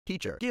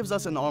Teacher. Gives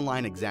us an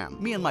online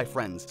exam. Me and my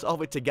friends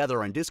solve it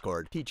together on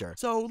Discord. Teacher.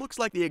 So, looks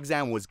like the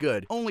exam was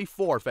good. Only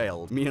 4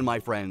 failed. Me and my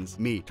friends.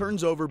 Me.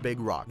 Turns over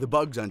big rock. The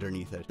bugs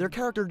underneath it. Their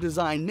character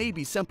design may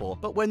be simple,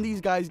 but when these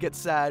guys get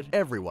sad,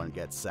 everyone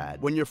gets sad.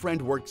 When your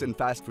friend works in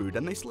fast food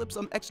and they slip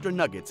some extra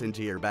nuggets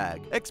into your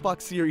bag.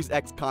 Xbox Series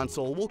X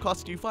console will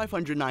cost you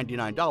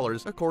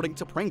 $599 according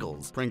to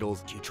Pringles.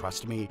 Pringles, do you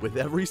trust me? With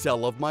every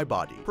cell of my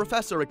body.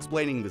 Professor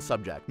explaining the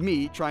subject.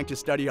 Me trying to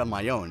study on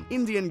my own.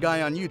 Indian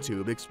guy on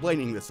YouTube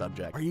explaining the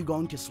subject. Are you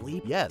going to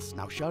sleep? Yes,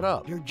 now shut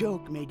up. Your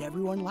joke made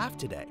everyone laugh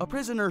today. A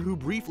prisoner who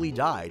briefly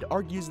died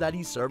argues that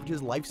he served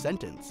his life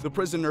sentence. The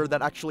prisoner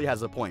that actually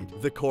has a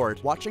point. The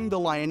court. Watching the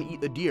lion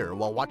eat the deer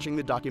while watching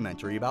the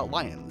documentary about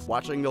lions.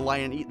 Watching the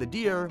lion eat the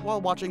deer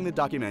while watching the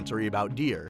documentary about deer.